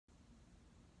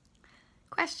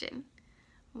Question: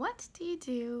 what do you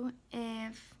do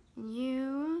if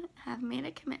you have made a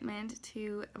commitment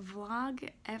to vlog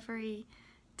every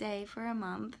day for a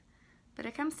month, but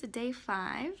it comes to day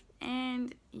 5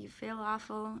 and you feel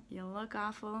awful, you look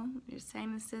awful, your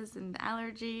sinuses and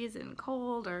allergies and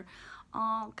cold are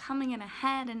all coming in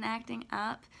ahead and acting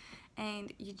up,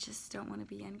 and you just don't want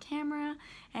to be on camera,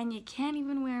 and you can't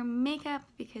even wear makeup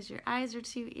because your eyes are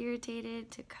too irritated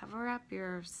to cover up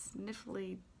your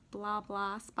sniffly blah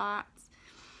blah spots?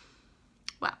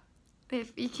 Well,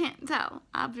 if you can't tell,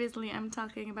 obviously I'm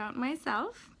talking about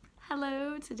myself.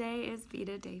 Hello, today is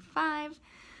Vita day 5,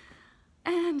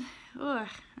 and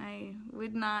I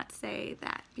would not say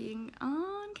that being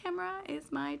on camera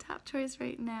is my top choice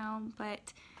right now,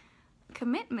 but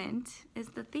commitment is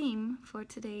the theme for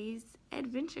today's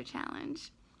adventure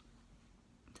challenge.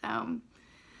 So,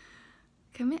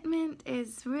 commitment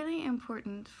is really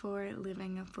important for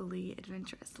living a fully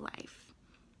adventurous life.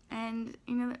 And,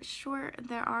 sure,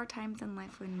 there are times in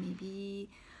life when maybe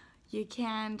you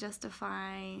can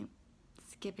justify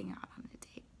skipping out on a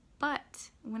date.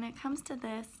 But when it comes to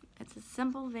this, it's a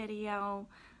simple video.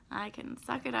 I can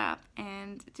suck it up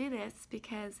and do this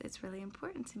because it's really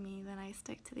important to me that I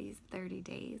stick to these 30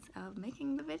 days of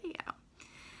making the video.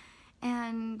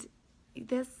 And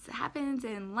this happens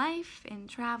in life, in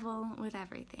travel, with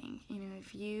everything.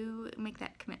 If you make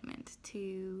that commitment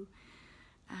to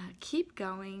keep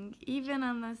going, even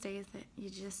on those days that you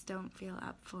just don't feel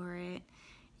up for it,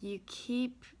 you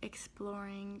keep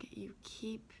exploring, you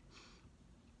keep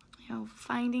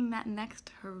finding that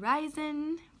next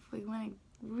horizon. If we want to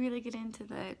really get into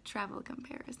the travel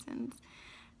comparisons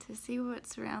to see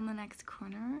what's around the next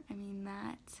corner,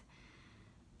 that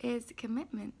is a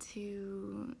commitment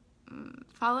to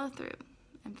follow through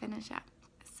and finish up.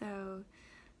 So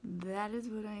that is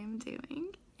what I am doing,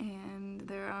 and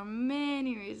there are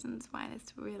many reasons why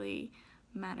this really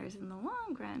matters in the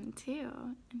long run too.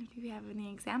 And if you have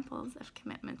any examples of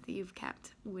commitments that you've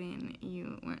kept when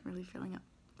you weren't really feeling up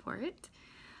for it,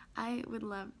 I would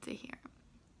love to hear.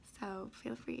 So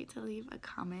feel free to leave a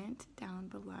comment down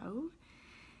below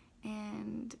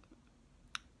and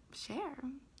share.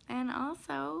 And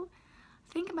also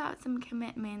think about some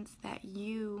commitments that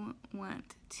you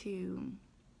want to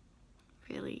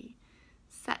really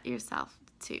set yourself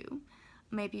to.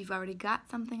 Maybe you've already got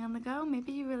something on the go.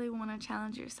 Maybe you really want to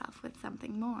challenge yourself with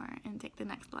something more and take the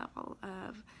next level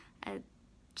of a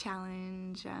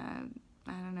challenge,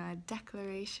 a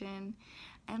declaration,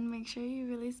 and make sure you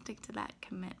really stick to that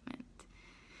commitment.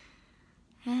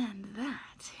 And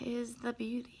that is the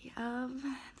beauty of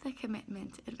the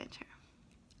commitment adventure.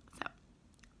 So,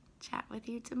 chat with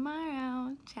you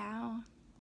tomorrow. Ciao.